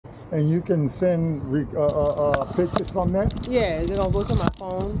And you can send pictures from that? Yeah, they're gonna go to my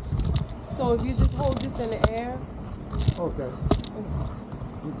phone. So if you just hold this in the air. Okay.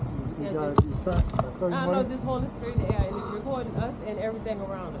 No, just hold it straight in the air and it's recording us and everything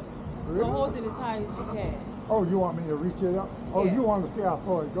around us. Really? So hold it as high as you can. Oh, you want me to reach it up? Oh, yeah. You want to see how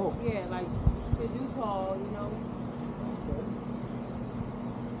far it goes? Yeah, like if you tall, you know. Okay.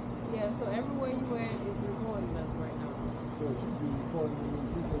 Yeah, so everywhere you at is recording us right now. So it should be recording when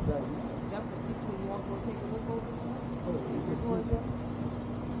people back here. Definitely. So you want to go take a look over? Oh, you can see that.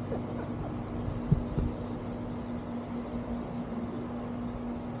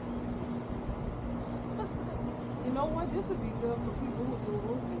 You know what? This would be good for people who do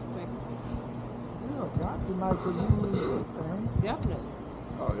roof inspections. Yeah, Johnson might could use this thing. Definitely.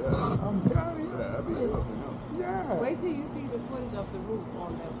 Oh, yeah. I'm telling you. Yeah, that'd be good to know. Yeah. Wait till you see the footage of the roof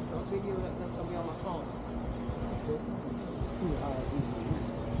on that video that's going to be on my phone. Okay. Let's see how it is.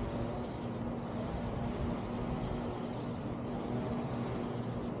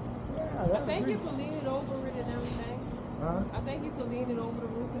 Yeah, I think you can lean it over it and everything. Huh? I think you can lean it over the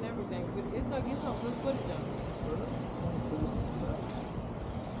roof and everything, but it's going to get some good footage of it.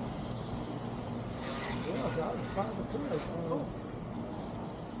 Yeah, that was kind of cool.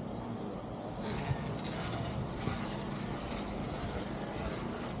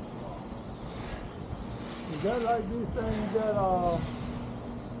 Is that like these things that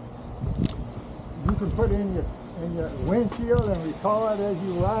you can put in your windshield and record as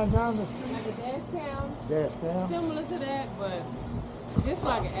you ride down the street? Like a dash cam. Dash cam? Similar to that, but just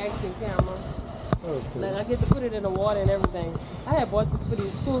like an action camera. Okay. Like I get to put it in the water and everything. I had bought this for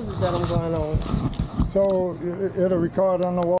these cruises that I'm going on. So it'll record on the water?